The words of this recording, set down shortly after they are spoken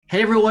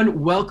Hey everyone,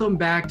 welcome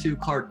back to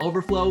Cart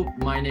Overflow.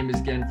 My name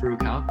is Gen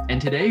Furukawa,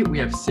 and today we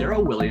have Sarah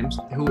Williams,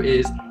 who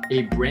is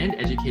a brand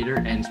educator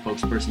and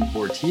spokesperson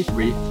for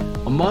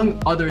T3,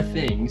 among other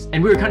things.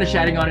 And we were kind of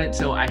chatting on it,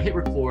 so I hit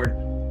record,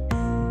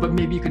 but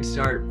maybe you could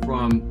start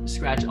from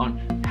scratch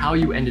on how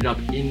you ended up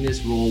in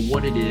this role,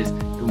 what it is,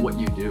 and what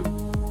you do.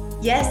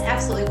 Yes,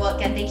 absolutely. Well,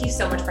 again, thank you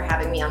so much for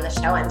having me on the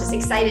show. I'm just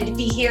excited to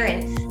be here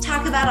and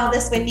talk about all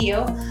this with you.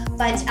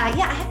 But I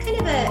have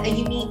kind of a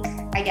unique,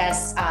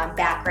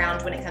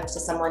 background when it comes to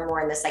someone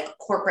more in this like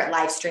corporate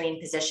live streaming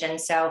position.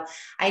 So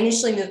I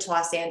initially moved to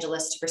Los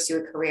Angeles to pursue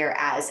a career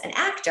as an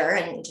actor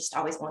and just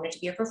always wanted to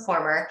be a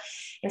performer.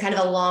 And kind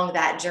of along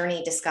that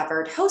journey,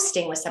 discovered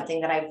hosting was something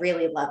that I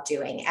really love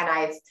doing. And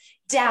I've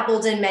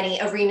dabbled in many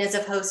arenas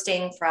of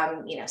hosting,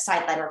 from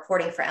sideline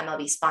reporting for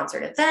MLB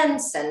sponsored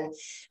events and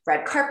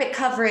red carpet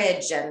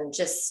coverage and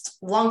just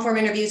long form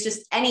interviews,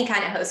 just any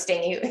kind of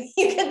hosting you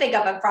can think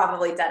of. I've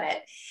probably done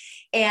it.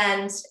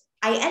 And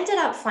I ended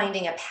up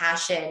finding a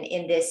passion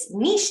in this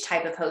niche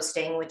type of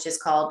hosting, which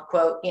is called,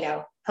 quote,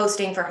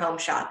 hosting for home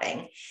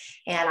shopping.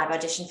 And I've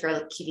auditioned for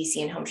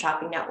QVC and Home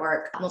Shopping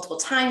Network multiple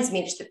times,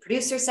 managed the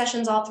producer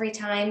sessions all 3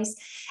 times.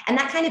 And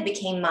that kind of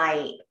became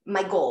my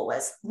goal.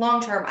 Was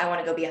long-term, I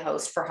want to go be a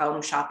host for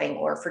home shopping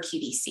or for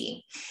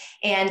QVC.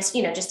 And,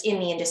 just in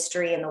the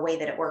industry and the way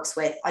that it works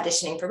with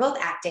auditioning for both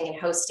acting and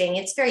hosting,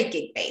 it's very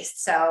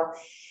gig-based. So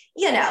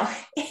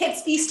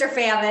it's feast or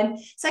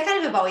famine. So I kind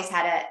of have always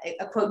had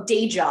a quote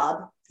day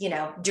job,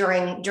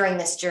 during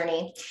this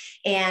journey.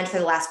 And for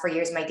the last 4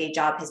 years, my day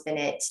job has been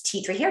at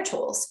T3 Hair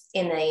Tools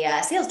in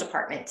the sales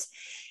department.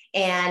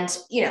 And,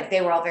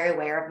 they were all very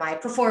aware of my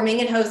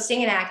performing and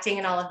hosting and acting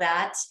and all of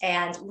that.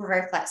 And we're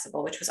very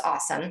flexible, which was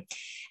awesome.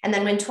 And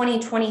then when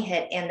 2020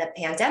 hit and the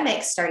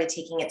pandemic started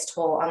taking its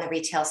toll on the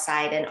retail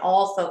side, and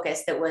all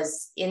focus that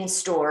was in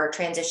store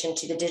transitioned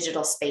to the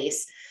digital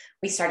space,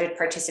 we started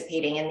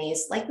participating in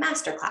these like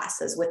master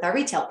classes with our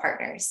retail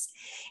partners.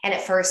 And at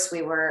first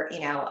we were,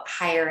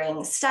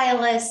 hiring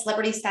stylists,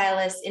 celebrity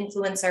stylists,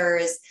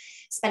 influencers,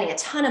 spending a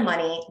ton of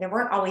money. There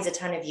weren't always a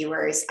ton of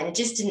viewers, and it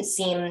just didn't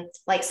seem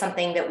like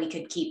something that we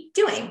could keep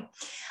doing.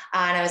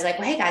 And I was like,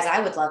 well, hey guys, I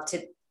would love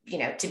to,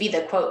 to be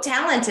the quote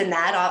talent in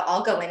that.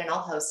 I'll go in and I'll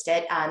host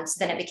it. So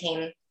then it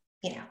became,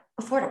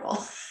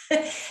 affordable.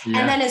 And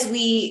then as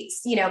we,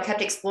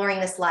 kept exploring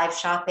this live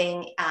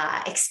shopping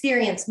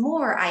experience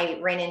more, I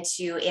ran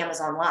into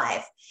Amazon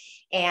Live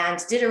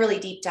and did a really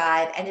deep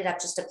dive, ended up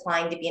just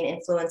applying to be an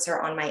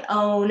influencer on my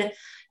own,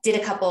 did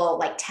a couple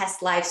like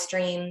test live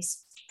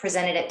streams,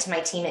 presented it to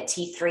my team at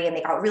T3, and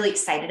they got really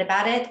excited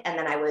about it. And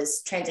then I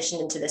was transitioned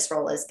into this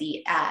role as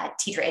the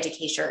T3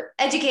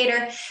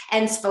 educator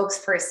and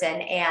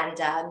spokesperson. And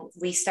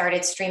we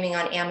started streaming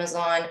on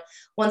Amazon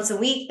once a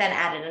week, then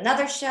added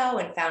another show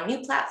and found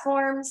new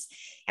platforms.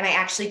 And I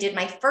actually did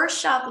my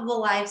first shoppable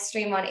live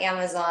stream on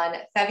Amazon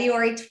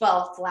February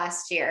 12th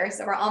last year.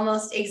 So we're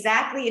almost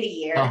exactly at a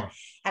year. Oh.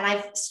 And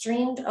I've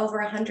streamed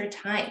over 100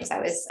 times. I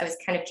was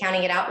kind of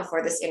counting it out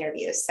before this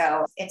interview.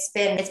 So it's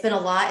been a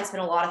lot. It's been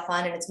a lot of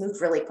fun, and it's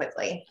moved really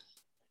quickly.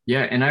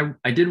 Yeah. And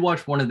I did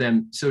watch one of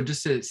them. So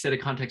just to set a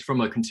context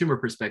from a consumer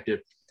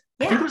perspective,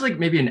 I think it was like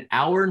maybe an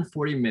hour and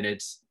 40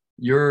 minutes.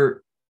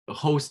 You're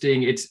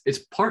hosting. It's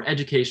part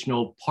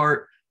educational,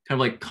 part kind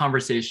of like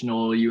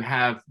conversational. You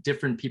have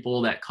different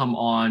people that come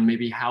on,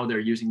 maybe how they're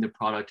using the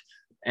product.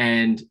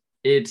 And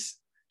it's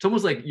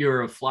almost like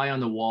you're a fly on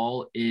the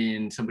wall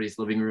in somebody's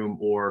living room,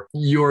 or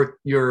you're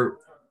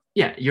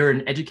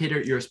an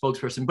educator, you're a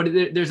spokesperson, but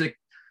there's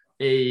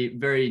a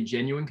very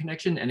genuine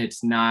connection. And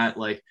it's not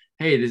like,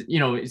 hey,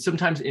 this,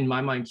 sometimes in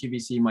my mind,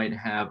 QVC might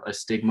have a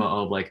stigma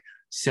of like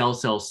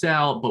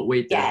sell, but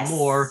wait, there's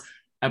more.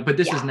 But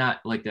this is not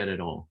like that at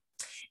all.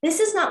 This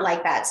is not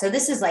like that. So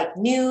this is like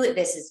new,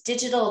 this is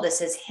digital,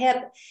 this is hip.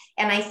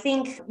 And I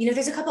think,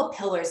 there's a couple of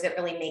pillars that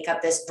really make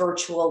up this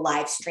virtual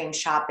live stream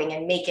shopping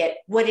and make it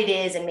what it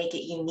is and make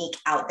it unique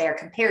out there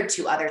compared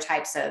to other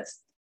types of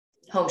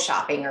home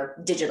shopping or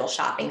digital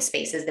shopping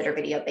spaces that are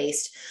video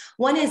based.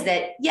 One is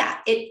that,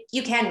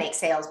 you can make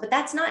sales, but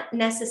that's not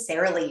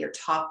necessarily your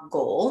top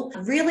goal.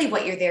 Really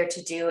what you're there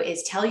to do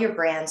is tell your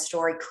brand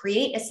story,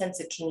 create a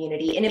sense of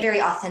community in a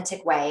very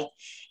authentic way,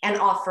 and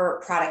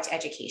offer product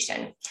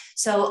education.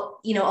 So,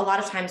 a lot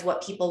of times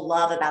what people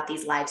love about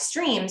these live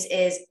streams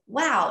is,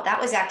 wow, that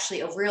was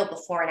actually a real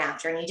before and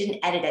after, and you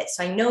didn't edit it.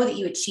 So I know that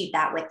you achieved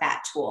that with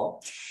that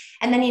tool.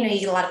 And then, you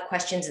get a lot of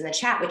questions in the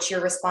chat, which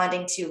you're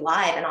responding to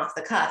live and off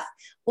the cuff.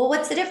 Well,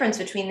 what's the difference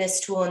between this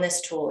tool and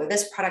this tool, or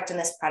this product and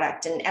this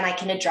product? And I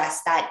can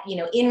address that,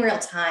 in real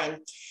time.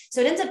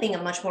 So it ends up being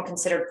a much more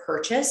considered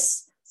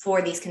purchase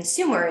for these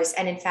consumers.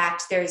 And in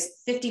fact, there's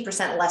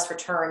 50% less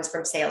returns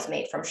from sales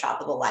made from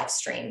shoppable live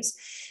streams.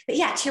 But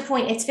to your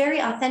point, it's very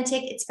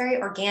authentic. It's very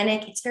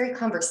organic. It's very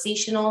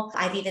conversational.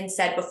 I've even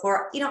said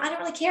before, I don't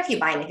really care if you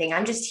buy anything.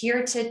 I'm just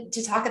here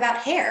to talk about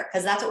hair,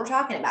 because that's what we're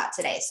talking about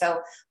today.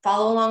 So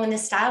follow along in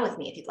this style with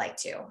me if you'd like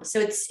to. So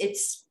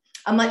it's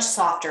a much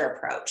softer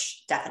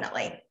approach,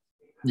 definitely.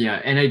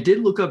 Yeah. And I did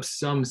look up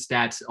some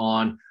stats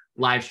on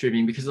live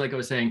streaming, because like I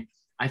was saying,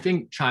 I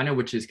think China,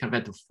 which is kind of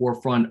at the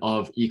forefront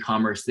of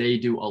e-commerce, they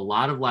do a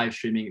lot of live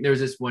streaming. There's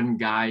this one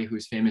guy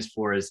who's famous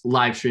for his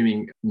live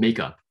streaming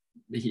makeup.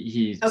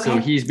 So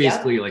he's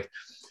basically like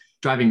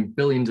driving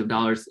billions of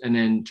dollars. And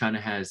then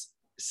China has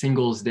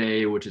Singles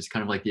Day, which is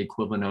kind of like the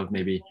equivalent of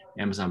maybe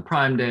Amazon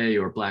Prime Day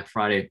or Black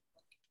Friday.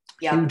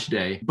 Huge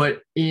day.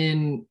 But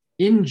in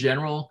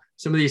general,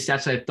 some of these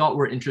stats I thought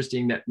were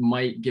interesting that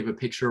might give a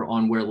picture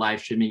on where live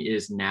streaming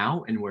is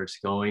now and where it's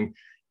going.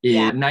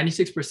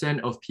 96%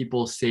 of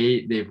people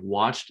say they've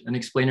watched an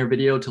explainer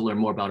video to learn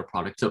more about a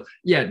product. So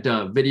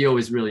the video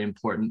is really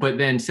important, but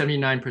then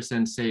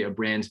 79% say a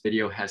brand's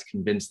video has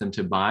convinced them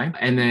to buy.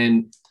 And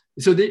then,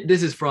 so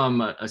this is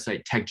from a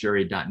site,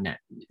 techjury.net.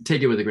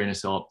 Take it with a grain of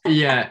salt.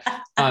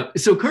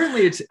 So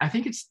currently I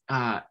think it's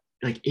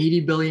like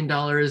 $80 billion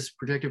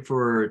projected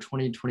for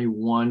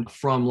 2021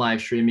 from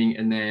live streaming,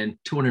 and then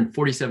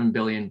 $247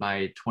 billion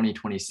by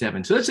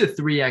 2027. So that's a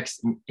 3x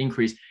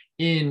increase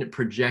in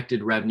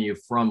projected revenue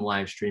from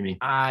live streaming.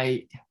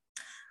 I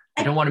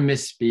don't want to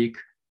misspeak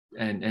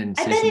and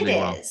say something wrong.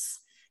 I bet it is.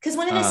 Because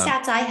one of the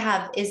stats I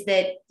have is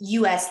that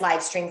US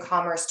live stream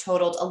commerce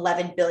totaled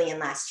 11 billion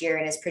last year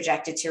and is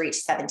projected to reach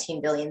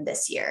 17 billion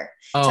this year.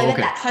 So I bet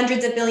that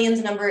hundreds of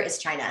billions number is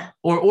China.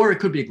 Or it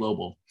could be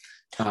global.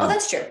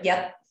 That's true.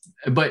 Yep.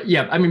 But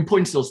I mean,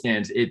 point still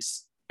stands.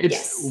 It's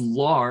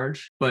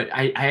large, but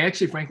I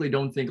actually frankly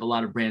don't think a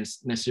lot of brands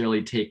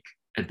necessarily take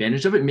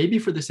advantage of it, maybe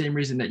for the same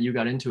reason that you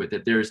got into it,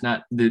 that there's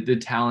not the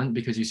talent,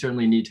 because you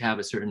certainly need to have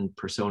a certain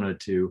persona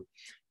to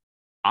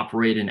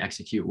operate and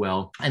execute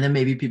well. And then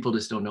maybe people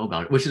just don't know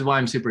about it, which is why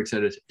I'm super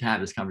excited to have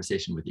this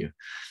conversation with you.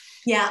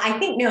 Yeah, I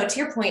think, to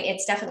your point,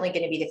 it's definitely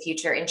going to be the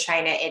future. In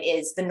China, it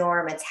is the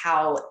norm. It's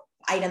how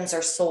items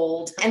are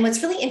sold. And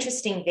what's really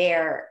interesting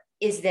there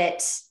is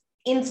that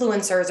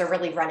influencers are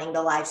really running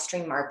the live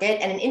stream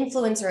market. And an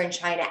influencer in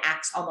China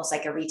acts almost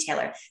like a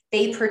retailer.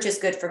 They purchase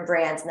good from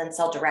brands and then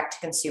sell direct to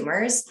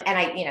consumers.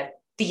 And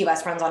the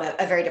US runs on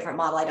a very different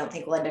model. I don't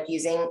think we'll end up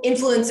using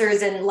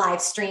influencers and live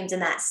streams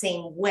in that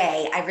same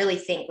way. I really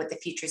think what the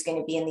future is going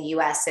to be in the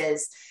US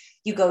is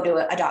you go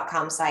to a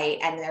 .com site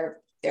and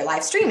they're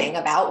live streaming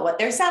about what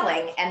they're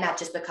selling. And that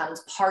just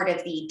becomes part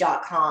of the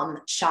 .com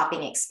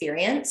shopping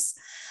experience.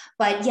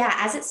 But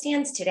as it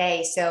stands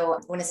today, so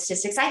one of the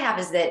statistics I have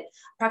is that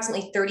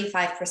approximately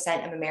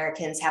 35% of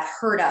Americans have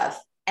heard of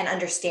and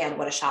understand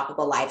what a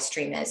shoppable live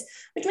stream is,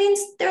 which means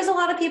there's a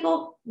lot of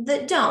people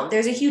that don't.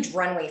 There's a huge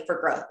runway for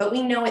growth, but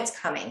we know it's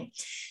coming.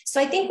 So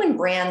I think when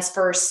brands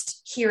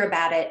first hear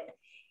about it,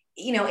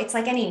 it's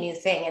like any new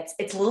thing.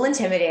 It's a little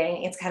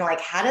intimidating. It's kind of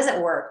like, how does it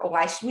work?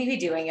 Why should we be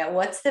doing it?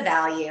 What's the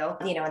value?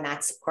 And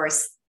that's, of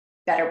course,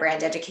 better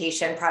brand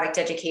education, product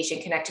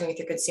education, connecting with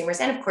your consumers,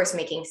 and of course,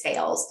 making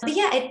sales. But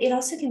it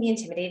also can be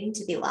intimidating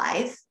to be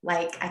live.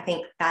 Like, I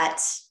think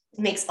that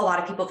makes a lot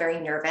of people very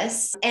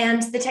nervous,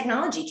 and the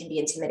technology can be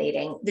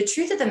intimidating. The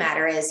truth of the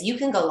matter is you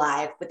can go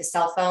live with a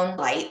cell phone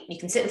light. You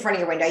can sit in front of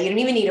your window. You don't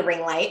even need a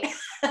ring light.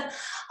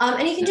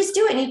 And you can just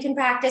do it, and you can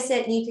practice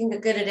it, and you can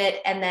get good at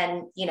it. And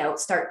then,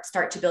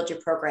 start to build your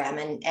program,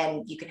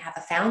 and you can have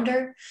a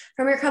founder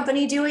from your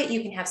company do it.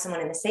 You can have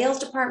someone in the sales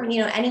department,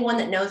 anyone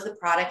that knows the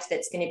product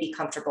that's going to be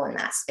comfortable in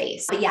that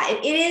space. But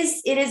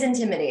it is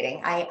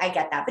intimidating. I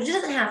get that, but it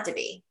doesn't have to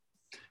be.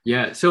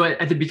 Yeah. So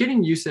at the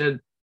beginning, you said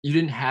you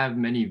didn't have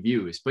many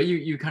views, but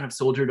you kind of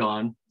soldiered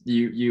on.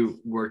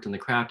 You worked on the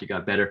craft. You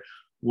got better.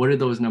 What did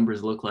those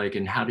numbers look like,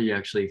 and how do you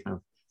actually kind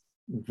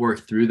of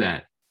work through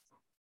that?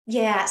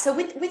 Yeah. So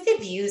with the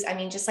views, I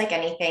mean, just like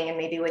anything, and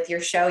maybe with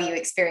your show, you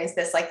experienced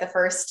this, like the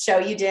first show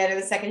you did or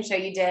the second show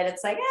you did,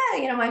 it's like,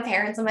 my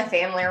parents and my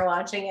family are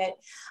watching it.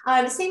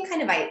 Same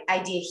kind of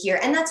idea here.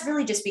 And that's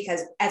really just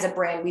because as a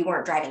brand, we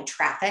weren't driving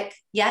traffic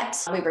yet.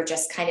 We were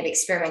just kind of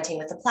experimenting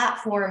with the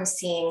platform,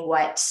 seeing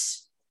what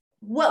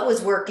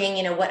was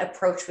working, what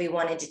approach we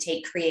wanted to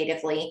take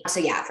creatively.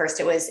 So at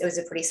first it was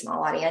a pretty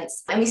small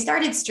audience, and we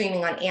started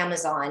streaming on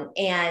Amazon,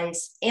 and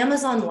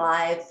Amazon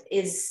Live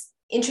is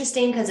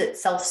interesting because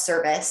it's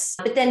self-service,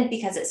 but then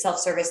because it's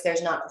self-service,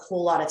 there's not a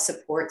whole lot of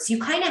support. So you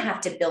kind of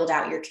have to build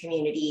out your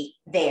community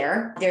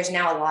there. There's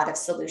now a lot of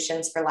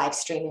solutions for live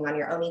streaming on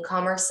your own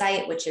e-commerce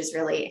site, which is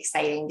really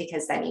exciting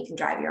because then you can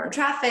drive your own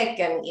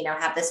traffic and,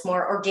 have this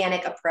more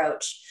organic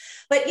approach.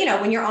 But,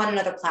 when you're on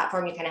another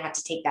platform, you kind of have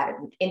to take that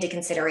into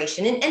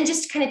consideration and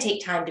just kind of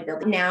take time to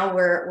build. Now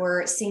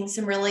we're seeing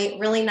some really,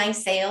 really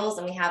nice sales,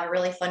 and we have a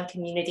really fun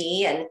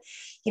community. And,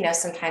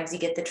 sometimes you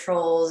get the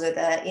trolls or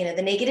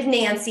the negative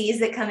Nancys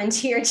that come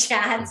into your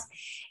chats.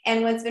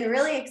 And what's been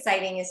really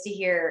exciting is to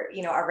hear,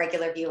 our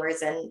regular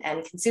viewers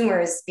and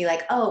consumers be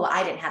like, oh,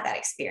 I didn't have that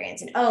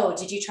experience. And, oh,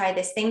 did you try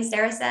this thing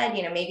Sarah said?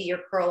 Maybe your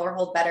curl will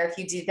hold better if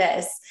you do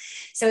this.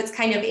 So it's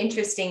kind of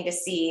interesting to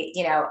see,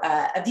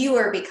 a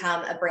viewer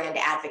become a brand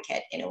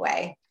advocate in a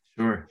way.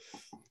 Sure.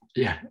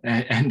 Yeah.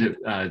 And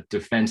a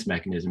defense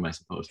mechanism, I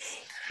suppose.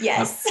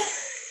 Yes.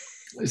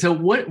 So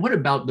what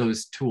about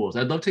those tools?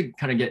 I'd love to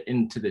kind of get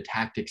into the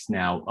tactics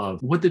now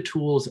of what the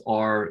tools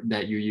are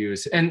that you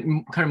use,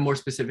 and kind of more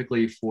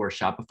specifically for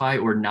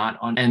Shopify or not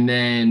on, and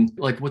then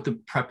like what the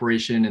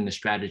preparation and the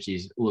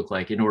strategies look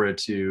like in order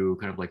to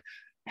kind of like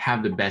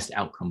have the best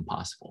outcome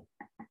possible.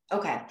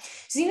 Okay.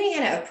 So you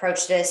can kind of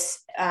approach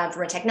this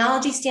from a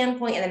technology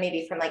standpoint and then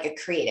maybe from like a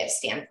creative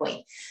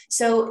standpoint.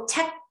 So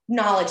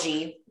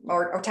technology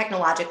or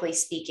technologically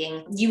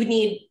speaking, you would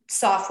need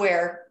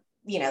software,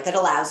 that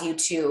allows you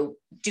to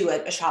do a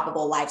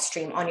shoppable live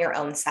stream on your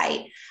own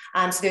site.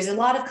 So there's a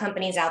lot of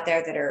companies out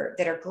there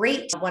that are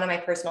great. One of my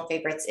personal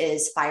favorites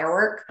is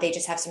Firework. They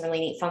just have some really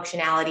neat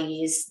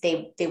functionalities.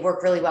 They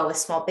work really well with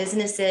small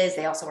businesses.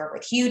 They also work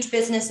with huge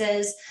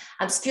businesses.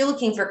 So if you're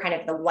looking for kind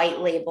of the white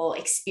label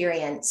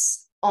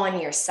experience on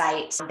your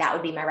site, that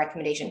would be my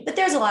recommendation. But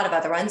there's a lot of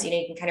other ones, you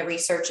can kind of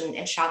research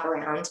and shop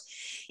around.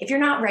 If you're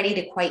not ready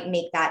to quite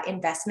make that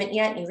investment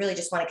yet, and you really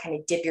just want to kind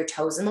of dip your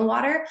toes in the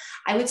water,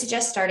 I would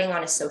suggest starting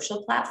on a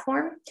social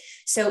platform.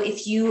 So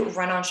if you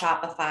run on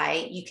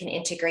Shopify, you can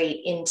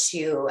integrate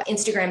into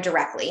Instagram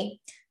directly.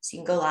 So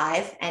you can go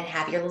live and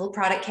have your little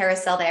product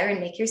carousel there and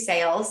make your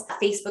sales.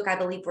 Facebook, I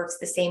believe, works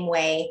the same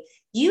way.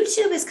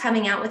 YouTube is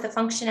coming out with a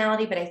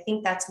functionality, but I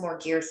think that's more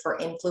geared for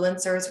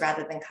influencers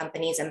rather than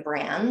companies and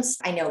brands.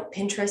 I know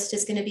Pinterest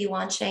is going to be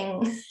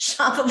launching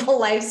shoppable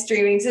live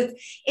streaming. So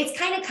it's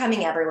kind of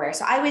coming everywhere.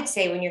 So I would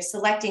say when you're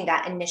selecting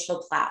that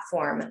initial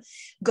platform,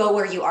 go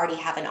where you already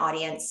have an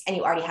audience and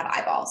you already have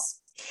eyeballs.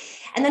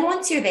 And then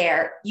once you're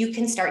there, you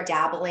can start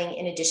dabbling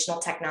in additional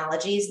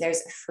technologies.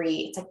 There's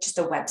it's like just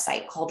a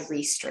website called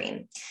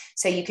Restream.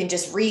 So you can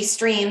just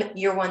restream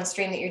your one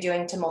stream that you're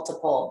doing to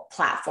multiple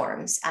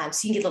platforms.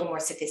 So you can get a little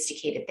more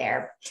sophisticated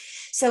there.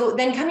 So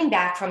then coming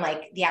back from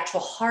like the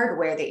actual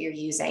hardware that you're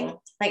using,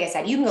 like I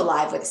said, you can go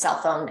live with a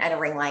cell phone and a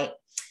ring light.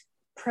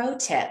 Pro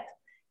tip,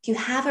 if you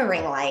have a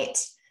ring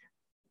light,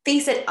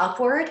 face it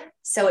upward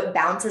so it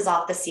bounces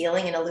off the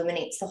ceiling and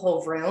illuminates the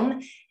whole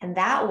room. And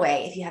that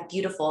way, if you have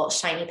beautiful,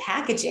 shiny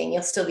packaging,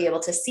 you'll still be able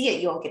to see it.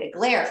 You won't get a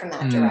glare from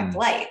that direct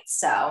light.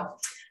 So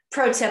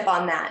pro tip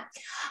on that.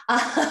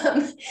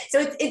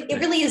 So it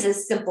really is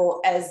as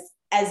simple as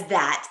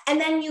that.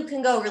 And then you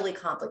can go really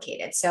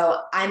complicated.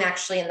 So I'm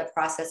actually in the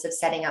process of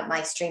setting up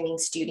my streaming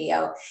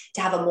studio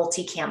to have a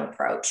multi-cam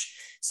approach.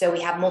 So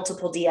we have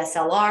multiple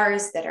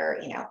DSLRs that are,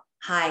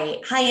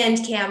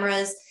 high-end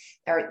cameras.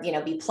 Or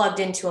be plugged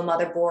into a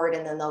motherboard,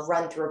 and then they'll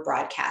run through a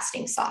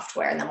broadcasting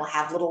software, and then we'll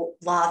have little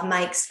lav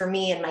mics for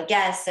me and my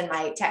guests and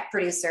my tech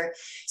producer.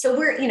 So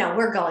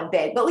we're going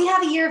big, but we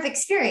have a year of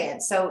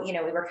experience. So we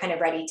were kind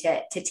of ready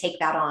to take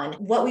that on.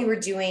 What we were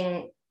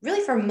doing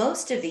really for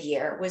most of the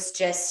year was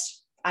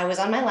just I was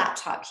on my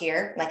laptop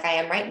here, like I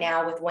am right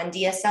now, with one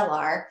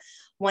DSLR,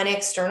 one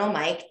external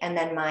mic, and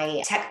then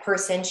my tech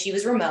person, she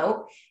was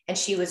remote, and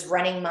she was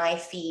running my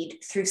feed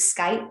through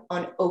Skype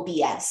on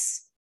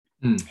OBS.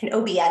 And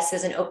OBS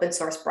is an open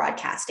source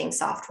broadcasting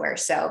software.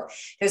 So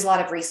there's a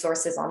lot of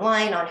resources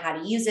online on how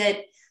to use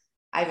it.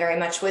 I very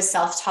much was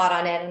self-taught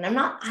on it, and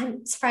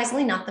I'm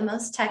surprisingly not the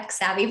most tech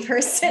savvy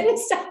person.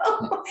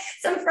 So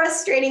some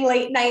frustrating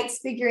late nights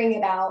figuring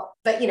it out,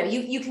 but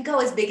you can go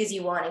as big as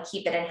you want and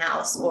keep it in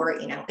house, or,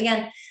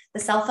 again, the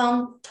cell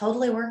phone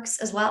totally works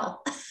as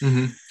well.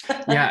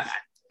 Yeah.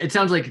 It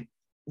sounds like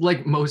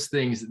most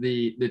things,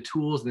 the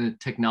tools and the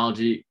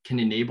technology can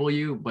enable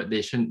you, but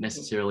they shouldn't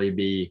necessarily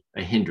be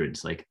a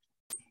hindrance. Like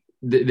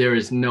there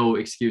is no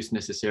excuse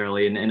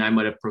necessarily. And I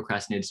might have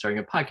procrastinated starting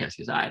a podcast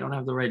because I don't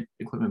have the right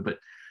equipment, but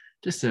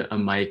just a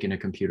mic and a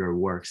computer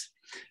works.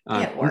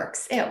 It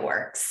works.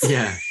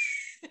 Yeah.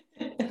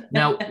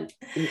 Now,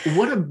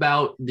 what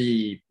about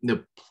the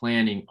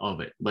planning of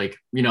it? Like,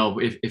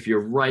 if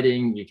you're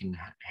writing, you can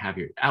have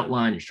your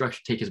outline, your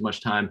structure, take as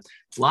much time.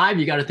 Live,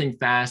 you got to think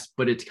fast,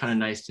 but it's kind of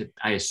nice to,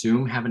 I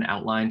assume, have an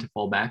outline to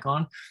fall back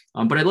on.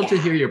 But I'd love to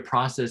hear your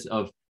process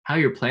of how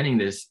you're planning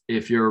this.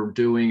 If you're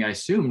doing, I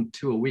assume,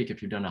 2 a week,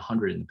 if you've done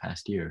 100 in the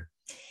past year.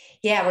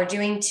 Yeah, we're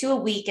doing 2 a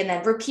week and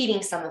then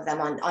repeating some of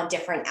them on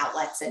different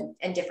outlets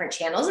and different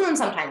channels, and then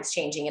sometimes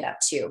changing it up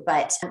too.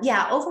 But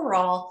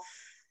overall,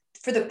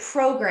 for the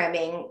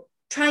programming,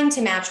 trying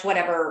to match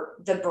whatever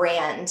the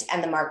brand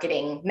and the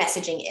marketing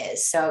messaging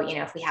is. So,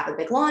 if we have a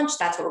big launch,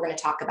 that's what we're going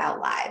to talk about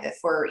live. If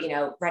we're,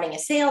 running a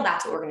sale,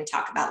 that's what we're going to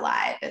talk about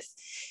live. If,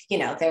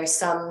 there's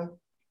some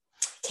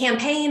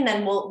campaign,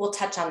 then we'll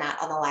touch on that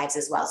on the lives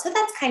as well. So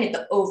that's kind of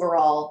the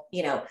overall,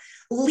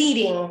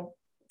 leading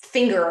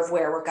finger of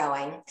where we're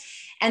going.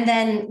 And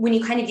then when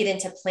you kind of get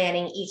into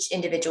planning each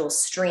individual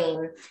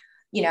stream,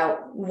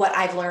 what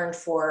I've learned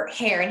for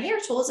hair and hair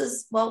tools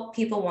is, well,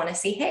 people want to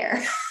see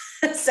hair.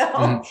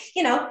 So,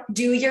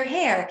 do your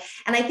hair.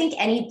 And I think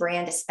any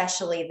brand,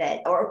 especially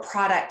or a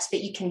product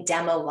that you can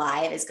demo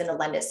live, is going to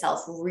lend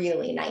itself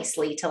really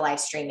nicely to live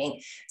streaming.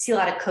 I see a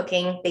lot of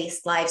cooking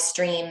based live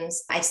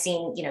streams. I've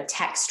seen,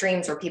 tech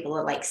streams where people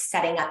are like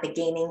setting up a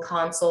gaming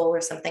console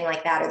or something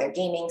like that, or their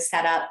gaming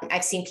setup.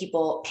 I've seen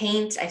people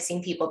paint. I've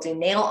seen people do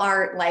nail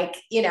art.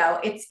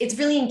 It's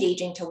really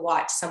engaging to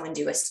watch someone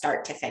do a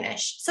start to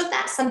finish. So if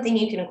that's something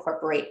you can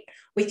incorporate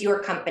with your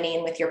company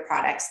and with your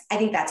products, I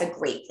think that's a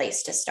great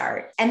place to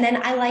start. And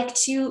then I like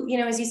to,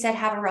 as you said,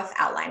 have a rough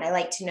outline. I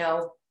like to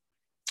know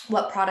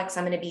what products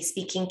I'm going to be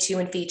speaking to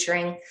and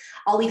featuring.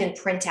 I'll even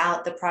print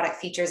out the product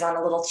features on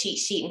a little cheat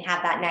sheet and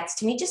have that next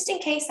to me, just in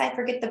case I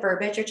forget the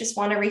verbiage or just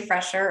want a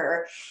refresher,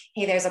 or,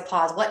 hey, there's a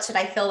pause. What should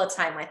I fill the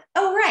time with?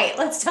 Oh, right.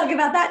 Let's talk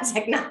about that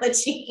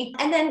technology.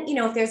 And then,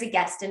 if there's a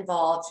guest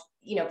involved,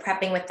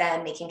 prepping with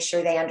them, making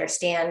sure they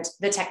understand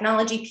the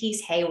technology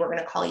piece. Hey, we're going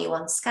to call you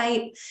on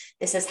Skype.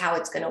 This is how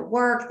it's going to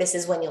work. This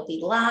is when you'll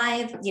be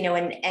live,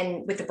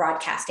 and with the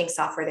broadcasting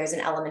software, there's an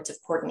element of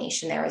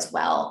coordination there as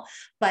well.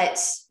 But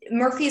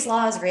Murphy's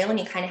Law is real, and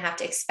you kind of have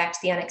to expect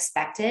the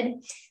unexpected.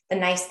 The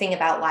nice thing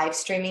about live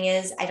streaming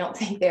is I don't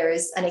think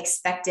there's an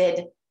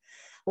expected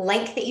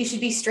length that you should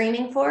be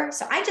streaming for.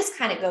 So I just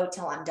kind of go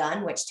till I'm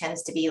done, which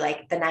tends to be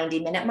like the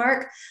 90-minute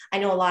mark. I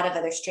know a lot of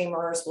other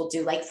streamers will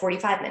do like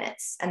 45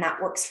 minutes and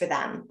that works for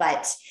them.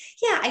 But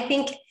yeah, I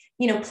think,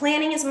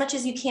 planning as much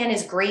as you can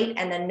is great.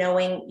 And then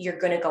knowing you're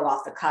going to go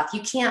off the cuff.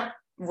 You can't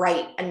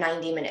write a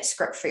 90-minute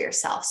script for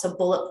yourself. So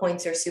bullet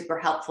points are super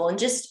helpful, and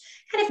just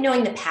kind of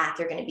knowing the path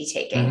you're going to be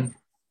taking. Mm-hmm.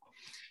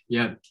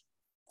 Yeah.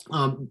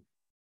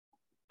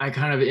 I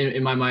kind of,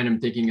 in my mind, I'm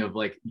thinking of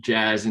like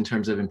jazz in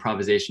terms of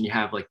improvisation. You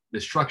have like the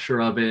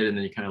structure of it, and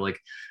then you kind of like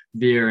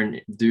veer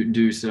and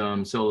do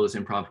some solos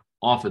improv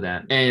off of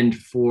that. And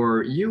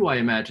for you, I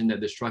imagine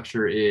that the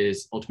structure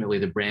is ultimately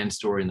the brand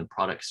story and the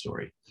product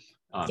story.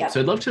 So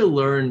I'd love to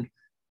learn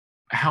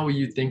how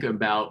you think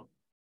about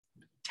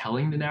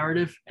telling the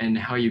narrative and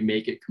how you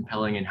make it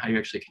compelling and how you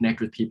actually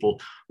connect with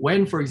people.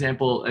 When, for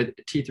example, a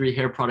T3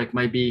 hair product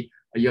might be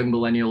a young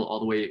millennial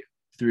all the way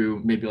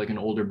through maybe like an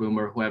older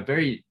boomer who have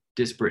very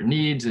disparate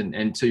needs,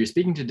 and so you're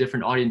speaking to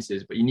different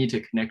audiences, but you need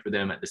to connect with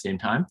them at the same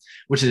time,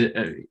 which is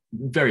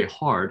very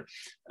hard.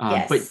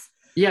 Yes. But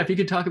yeah, if you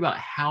could talk about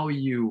how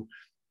you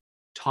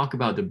talk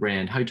about the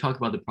brand, how you talk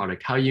about the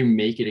product, how you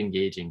make it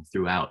engaging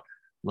throughout,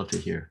 love to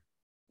hear.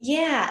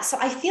 Yeah, so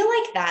I feel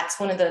like that's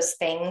one of those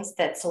things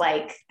that's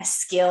like a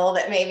skill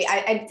that maybe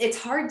it's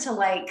hard to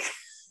like.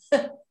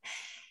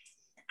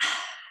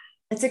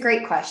 It's a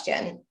great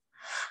question.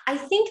 I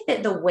think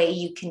that the way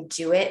you can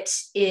do it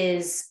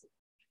is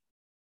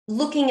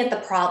looking at the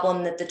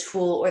problem that the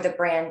tool or the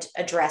brand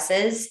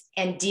addresses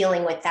and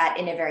dealing with that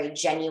in a very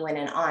genuine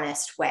and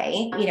honest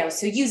way.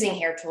 So using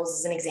hair tools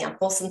as an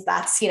example, since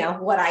that's,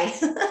 what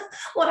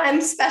what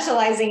I'm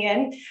specializing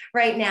in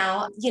right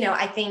now,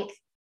 I think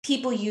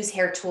people use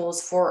hair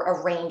tools for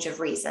a range of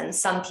reasons.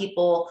 Some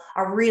people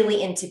are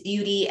really into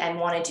beauty and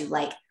want to do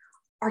like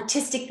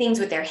artistic things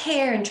with their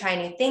hair and try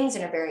new things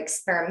and are very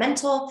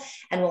experimental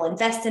and will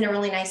invest in a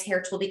really nice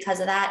hair tool because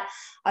of that.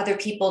 Other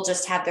people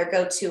just have their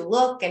go-to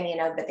look and,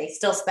 but they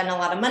still spend a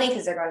lot of money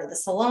because they're going to the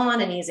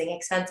salon and using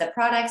expensive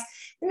products.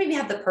 And maybe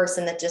have the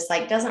person that just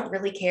like doesn't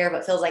really care,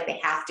 but feels like they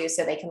have to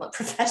so they can look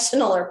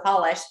professional or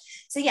polished.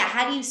 So yeah,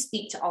 how do you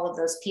speak to all of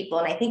those people?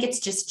 And I think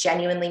it's just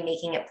genuinely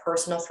making it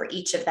personal for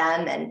each of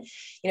them. And,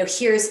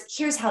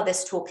 here's how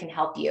this tool can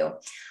help you.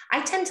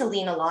 I tend to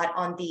lean a lot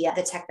on the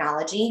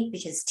technology,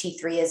 because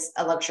T3 is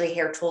a luxury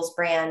hair tools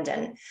brand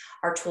and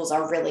our tools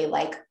are really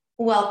like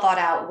well thought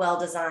out, well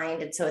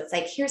designed. And so it's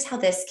like, here's how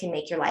this can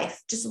make your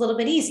life just a little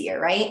bit easier,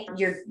 right?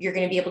 You're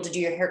going to be able to do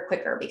your hair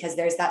quicker because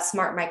there's that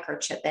smart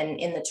microchip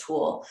in the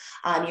tool.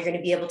 You're going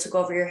to be able to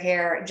go over your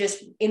hair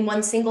just in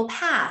one single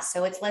pass.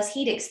 So it's less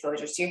heat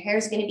exposure. So your hair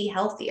is going to be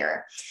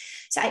healthier.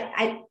 So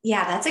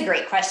yeah, that's a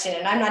great question.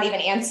 And I'm not even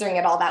answering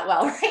it all that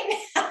well right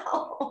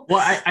now.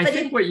 Well, I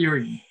think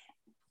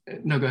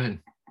no, go ahead.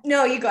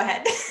 No, you go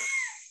ahead.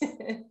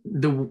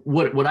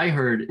 What I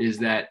heard is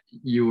that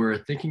you were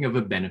thinking of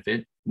a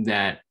benefit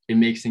that it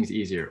makes things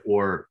easier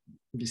or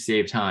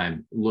save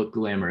time, look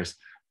glamorous,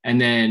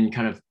 and then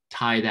kind of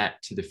tie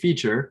that to the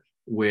feature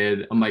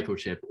with a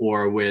microchip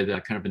or with a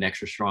kind of an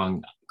extra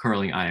strong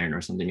curling iron or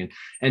something.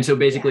 And so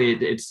basically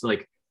it's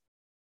like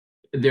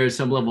there's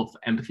some level of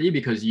empathy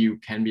because you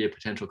can be a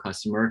potential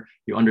customer,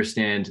 you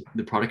understand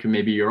the product and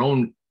maybe your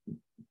own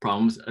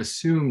problems,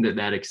 assume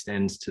that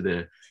extends to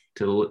the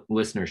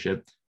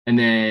listenership. And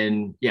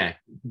then,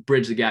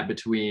 bridge the gap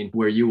between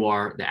where you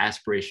are, the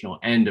aspirational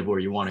end of where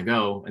you want to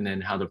go, and then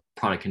how the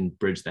product can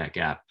bridge that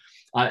gap.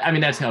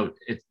 That's how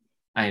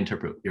I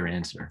interpret your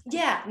answer.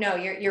 Yeah, no,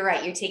 you're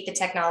right. You take the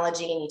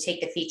technology and you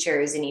take the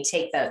features and you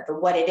take the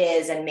what it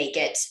is and make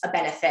it a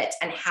benefit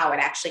and how it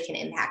actually can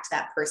impact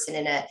that person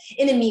in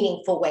a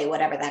meaningful way,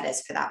 whatever that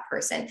is for that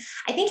person.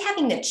 I think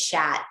having the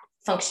chat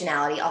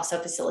functionality also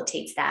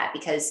facilitates that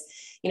because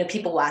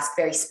people will ask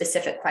very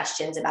specific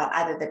questions about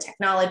either the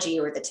technology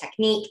or the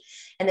technique,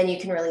 and then you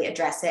can really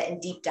address it and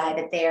deep dive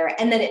it there.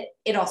 And then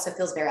it also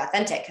feels very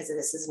authentic because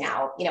this is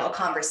now, a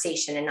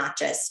conversation and not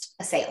just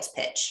a sales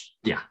pitch.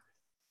 Yeah.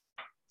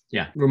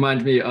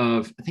 Reminds me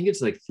of, I think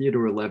it's like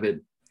Theodore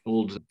Levitt,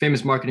 old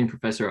famous marketing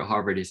professor at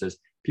Harvard. He says,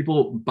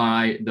 people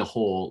buy the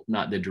hole,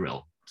 not the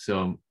drill.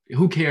 So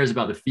who cares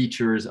about the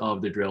features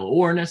of the drill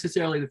or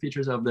necessarily the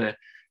features of the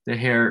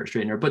hair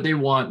straightener, but they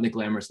want the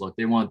glamorous look.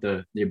 They want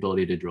the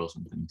ability to drill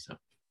something. So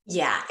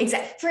Yeah,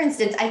 exactly. For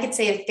instance, I could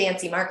say a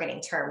fancy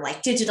marketing term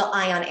like digital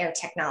ion air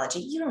technology.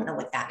 You don't know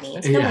what that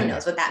means. No one Yeah,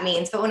 knows what that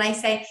means. But when I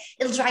say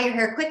it'll dry your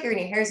hair quicker and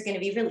your hair is going to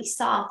be really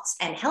soft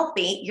and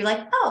healthy, you're like,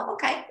 oh,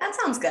 okay, that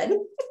sounds good.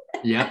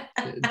 yeah,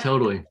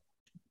 totally.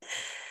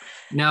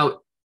 Now,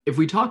 if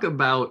we talk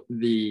about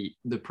the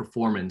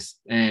performance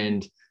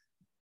and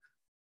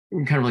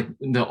kind of like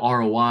the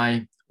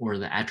ROI or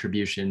the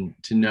attribution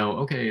to know,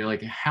 okay,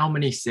 like how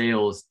many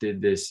sales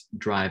did this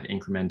drive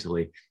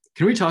incrementally?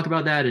 Can we talk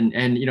about that? And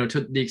to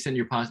the extent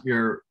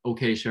you're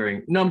okay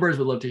sharing numbers,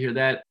 would love to hear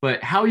that.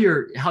 But how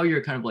you're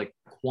kind of like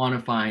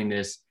quantifying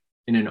this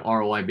in an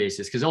ROI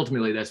basis, because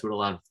ultimately that's what a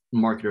lot of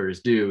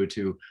marketers do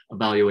to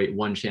evaluate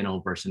one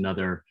channel versus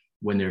another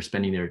when they're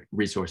spending their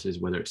resources,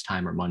 whether it's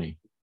time or money.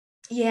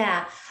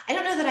 Yeah, I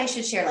don't know that I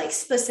should share like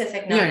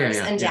specific Yeah, yeah, numbers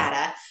yeah, and yeah.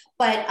 data,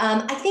 but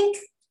I think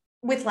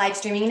with live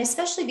streaming, and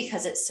especially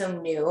because it's so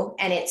new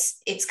and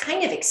it's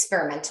kind of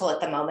experimental at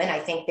the moment, I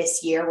think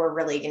this year we're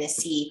really going to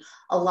see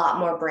a lot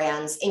more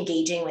brands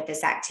engaging with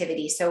this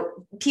activity.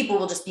 So people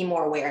will just be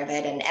more aware of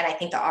it, and I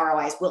think the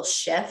ROIs will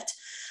shift.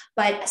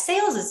 But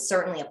sales is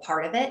certainly a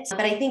part of it.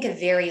 But I think a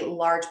very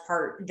large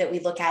part that we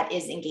look at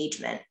is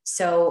engagement.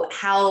 So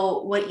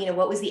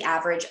what was the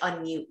average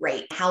unmute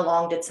rate? How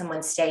long did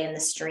someone stay in the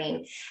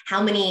stream?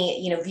 How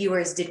many,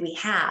 viewers did we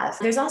have?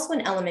 There's also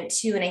an element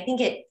too, and I think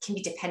it can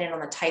be dependent on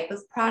the type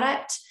of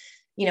product.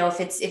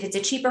 If it's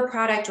a cheaper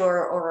product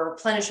or a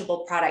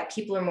replenishable product,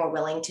 people are more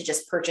willing to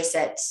just purchase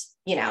it,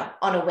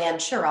 on a whim.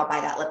 Sure, I'll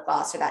buy that lip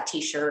gloss or that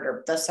t-shirt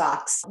or those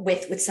socks.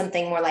 With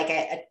something more like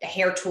a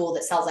hair tool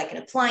that sells like an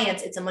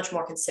appliance, it's a much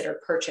more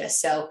considered purchase.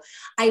 So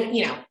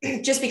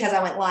just because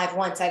I went live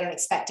once, I don't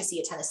expect to see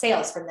a ton of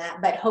sales from that,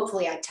 but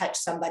hopefully I touch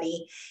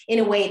somebody in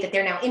a way that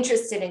they're now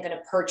interested in going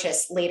to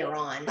purchase later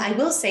on. I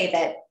will say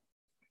that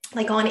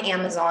like on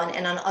Amazon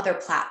and on other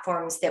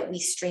platforms that we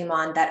stream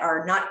on that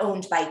are not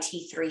owned by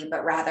T3,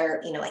 but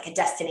rather, like a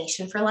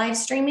destination for live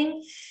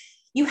streaming,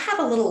 you have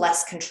a little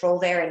less control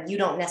there and you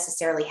don't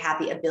necessarily have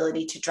the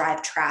ability to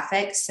drive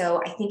traffic.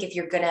 So I think if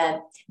you're going to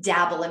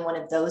dabble in one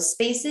of those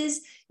spaces,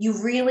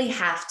 you really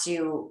have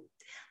to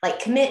like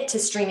commit to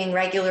streaming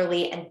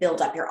regularly and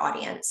build up your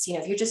audience.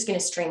 If you're just going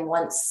to stream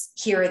once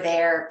here or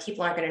there,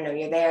 people aren't going to know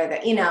you're there,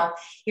 that,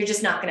 you're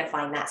just not going to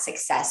find that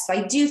success. So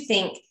I do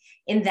think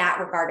in that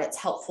regard, it's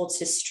helpful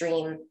to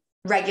stream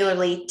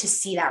regularly to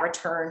see that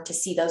return, to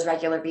see those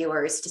regular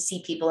viewers, to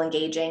see people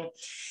engaging.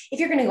 If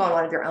you're going to go on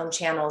one of your own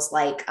channels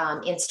like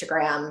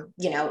Instagram,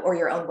 or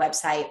your own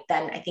website,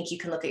 then I think you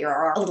can look at your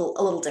ROI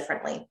a little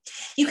differently.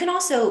 You can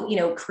also,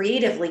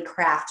 creatively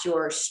craft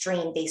your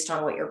stream based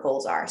on what your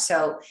goals are.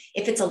 So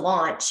if it's a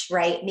launch,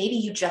 right, maybe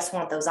you just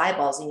want those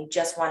eyeballs and you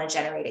just want to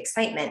generate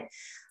excitement.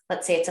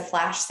 Let's say it's a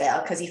flash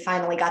sale because you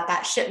finally got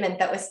that shipment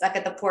that was stuck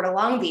at the Port of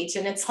Long Beach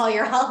and it's all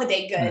your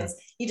holiday goods.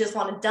 You just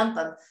want to dump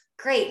them.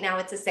 Great. Now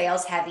it's a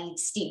sales heavy,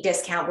 steep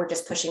discount. We're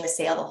just pushing the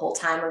sale the whole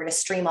time. We're going to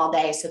stream all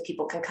day so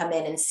people can come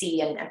in and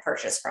see and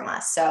purchase from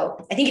us.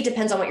 So I think it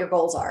depends on what your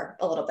goals are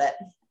a little bit.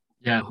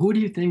 Yeah. Who do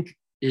you think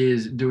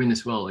is doing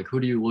this well? Like, who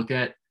do you look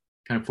at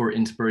kind of for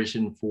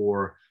inspiration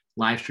for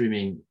live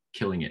streaming,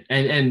 killing it?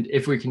 And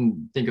if we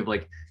can think of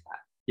like,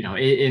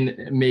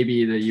 in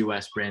maybe the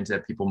US brands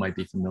that people might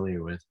be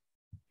familiar with.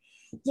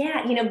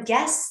 Yeah,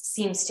 Guess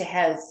seems to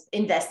have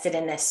invested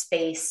in this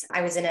space.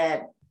 I was in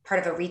a part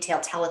of a retail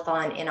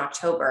telethon in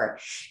October,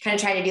 kind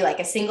of trying to do like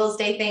a Singles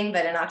Day thing,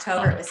 but in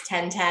October it was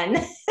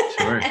 10/10.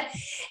 Sure.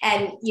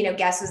 And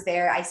Guess was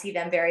there. I see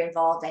them very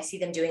involved. I see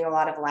them doing a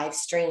lot of live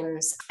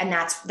streams, and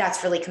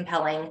that's really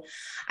compelling.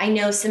 I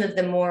know some of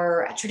the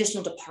more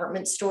traditional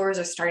department stores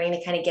are starting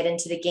to kind of get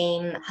into the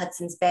game.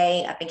 Hudson's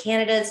Bay up in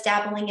Canada is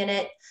dabbling in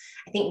it.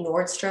 I think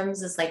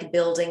Nordstrom's is like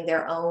building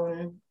their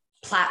own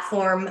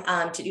platform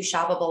to do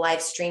shoppable live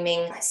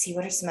streaming. Let's see,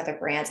 what are some other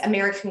brands?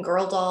 American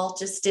Girl Doll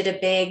just did a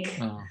big,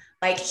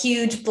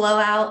 huge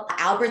blowout.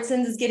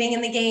 Albertsons is getting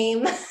in the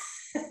game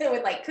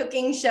with like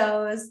cooking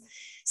shows.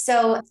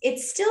 So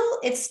it's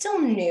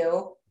still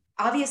new.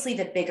 Obviously,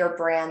 the bigger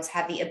brands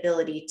have the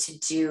ability to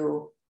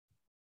do,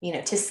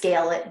 to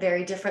scale it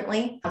very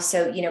differently.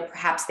 So,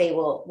 perhaps they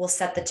will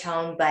set the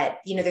tone, but,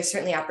 there's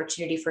certainly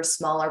opportunity for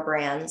smaller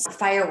brands.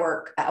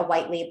 Firework, a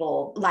white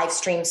label live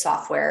stream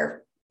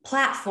software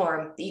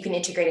platform that you can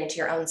integrate into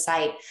your own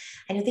site.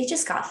 I know they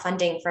just got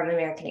funding from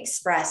American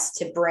Express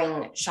to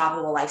bring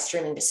shoppable live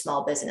streaming to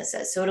small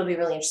businesses. So it'll be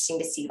really interesting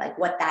to see like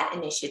what that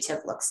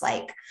initiative looks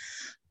like.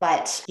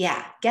 But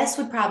yeah, Guess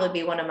would probably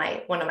be one of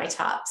my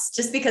tops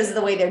just because of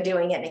the way they're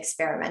doing it and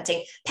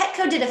experimenting.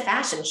 Petco did a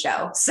fashion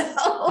show, so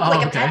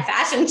a pet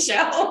fashion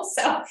show.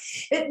 So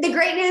the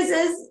great news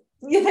is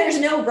there's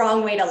no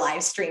wrong way to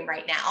live stream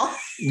right now.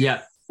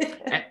 Yeah.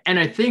 And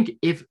I think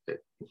if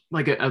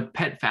like a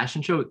pet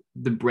fashion show,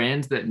 the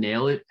brands that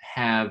nail it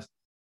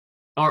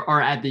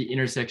are at the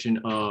intersection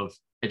of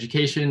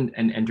education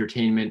and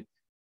entertainment.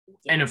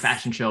 Yes. And a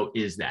fashion show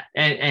is that.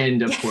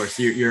 And of course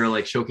you're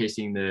like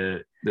showcasing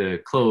the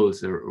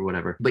clothes or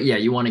whatever. But yeah,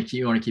 you want to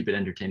keep it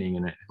entertaining,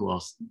 and who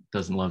else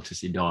doesn't love to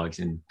see dogs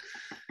in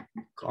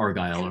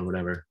Argyle or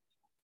whatever?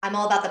 I'm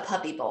all about the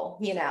puppy bowl,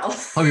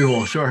 Puppy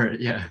bowl, sure.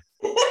 Yeah.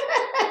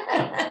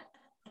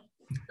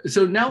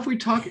 So now if we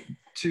talk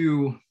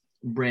to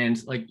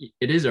brands, like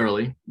it is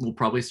early, we'll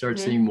probably start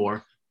seeing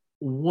more.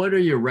 What are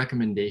your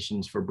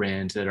recommendations for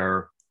brands that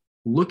are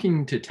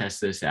looking to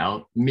test this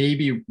out,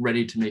 maybe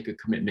ready to make a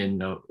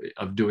commitment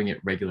of doing it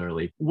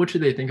regularly? What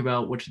should they think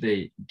about? What should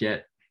they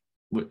get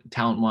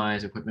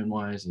talent-wise,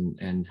 equipment-wise,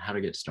 and how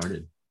to get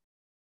started?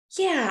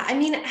 Yeah, I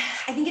mean,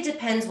 I think it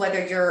depends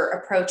whether your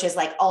approach is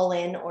like all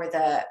in or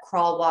the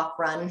crawl, walk,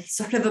 run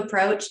sort of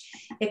approach.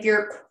 If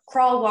you're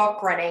crawl,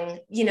 walk, running,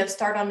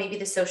 start on maybe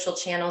the social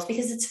channels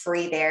because it's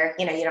free there.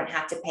 You don't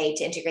have to pay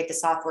to integrate the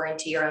software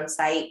into your own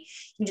site.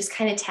 You just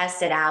kind of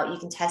test it out. You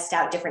can test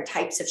out different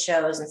types of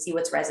shows and see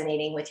what's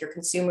resonating with your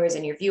consumers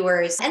and your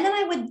viewers. And then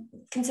I would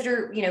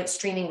consider,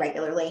 streaming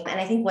regularly.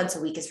 And I think once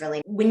a week is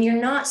really, when you're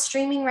not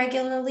streaming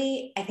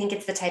regularly, I think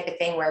it's the type of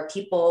thing where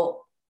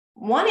people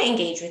want to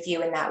engage with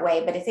you in that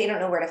way, but if they don't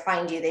know where to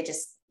find you, they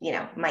just,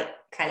 might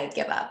kind of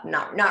give up,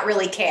 not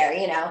really care,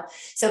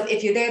 So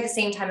if you're there at the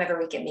same time every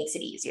week, it makes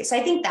it easier. So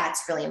I think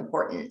that's really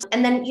important.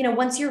 And then,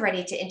 once you're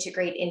ready to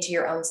integrate into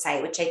your own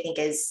site, which I think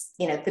is,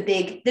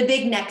 the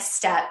big next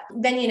step,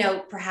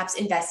 then, perhaps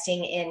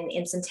investing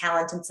in some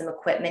talent and some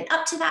equipment.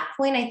 Up to that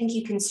point, I think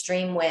you can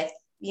stream with,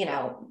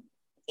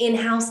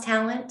 in-house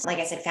talent, like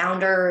I said,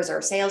 founders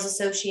or sales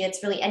associates,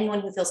 really anyone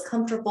who feels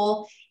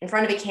comfortable in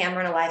front of a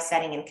camera in a live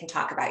setting and can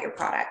talk about your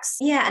products.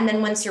 Yeah. And then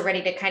once you're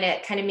ready to kind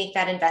of make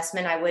that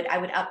investment, I would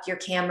up your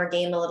camera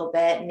game a little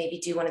bit and maybe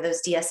do one of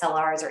those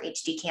DSLRs or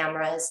HD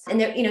cameras.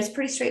 And they're, it's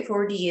pretty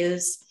straightforward to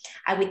use.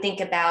 I would think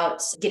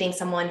about getting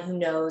someone who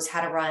knows how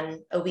to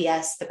run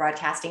OBS, the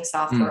broadcasting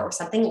software, or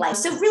something like.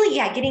 So really,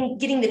 yeah,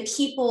 getting the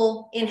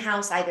people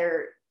in-house,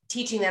 either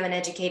teaching them and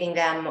educating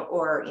them,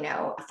 or,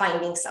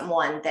 finding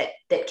someone that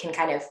can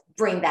kind of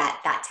bring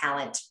that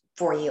talent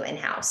for you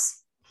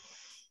in-house.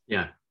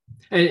 Yeah.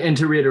 And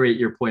to reiterate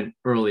your point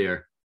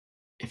earlier,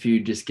 if you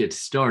just get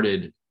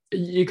started,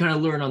 you kind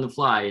of learn on the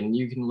fly, and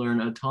you can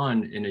learn a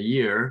ton in a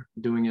year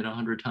doing it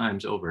 100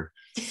 times over.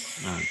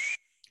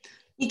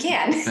 You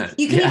can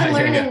even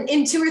learn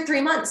in 2 or 3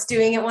 months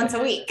doing it once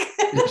a week.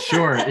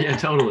 Sure. Yeah,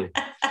 totally.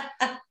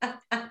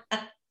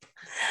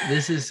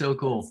 This is so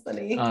cool. That's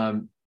funny.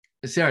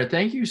 Sarah,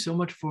 thank you so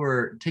much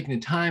for taking the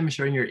time,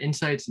 sharing your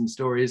insights and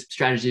stories,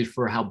 strategies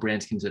for how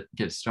brands can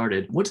get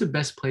started. What's the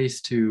best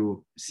place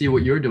to see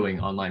what you're doing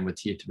online with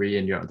T3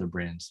 and your other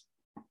brands?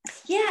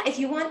 Yeah, if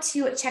you want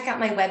to check out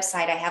my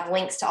website, I have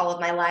links to all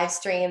of my live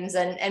streams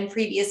and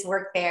previous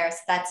work there. So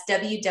that's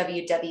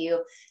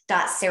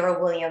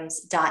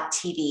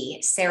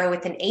www.sarahwilliams.tv, Sarah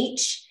with an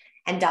H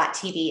and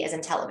 .tv as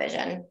in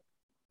television.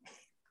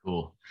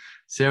 Cool.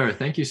 Sarah,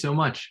 thank you so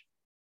much.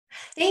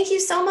 Thank you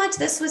so much.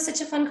 This was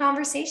such a fun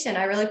conversation.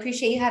 I really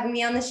appreciate you having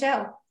me on the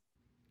show.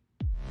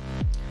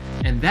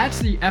 And that's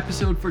the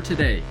episode for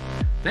today.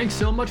 Thanks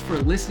so much for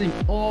listening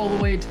all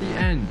the way to the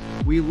end.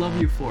 We love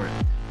you for it.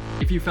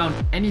 If you found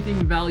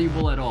anything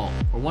valuable at all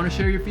or want to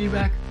share your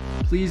feedback,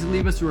 please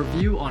leave us a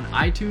review on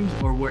iTunes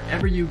or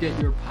wherever you get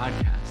your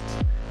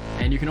podcasts.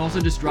 And you can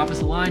also just drop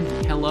us a line,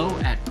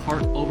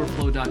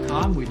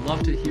 hello@cartoverflow.com. We'd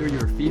love to hear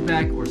your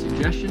feedback or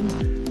suggestions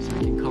so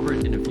we can cover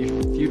it in a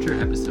future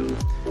episode.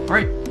 All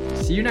right,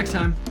 see you next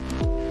time.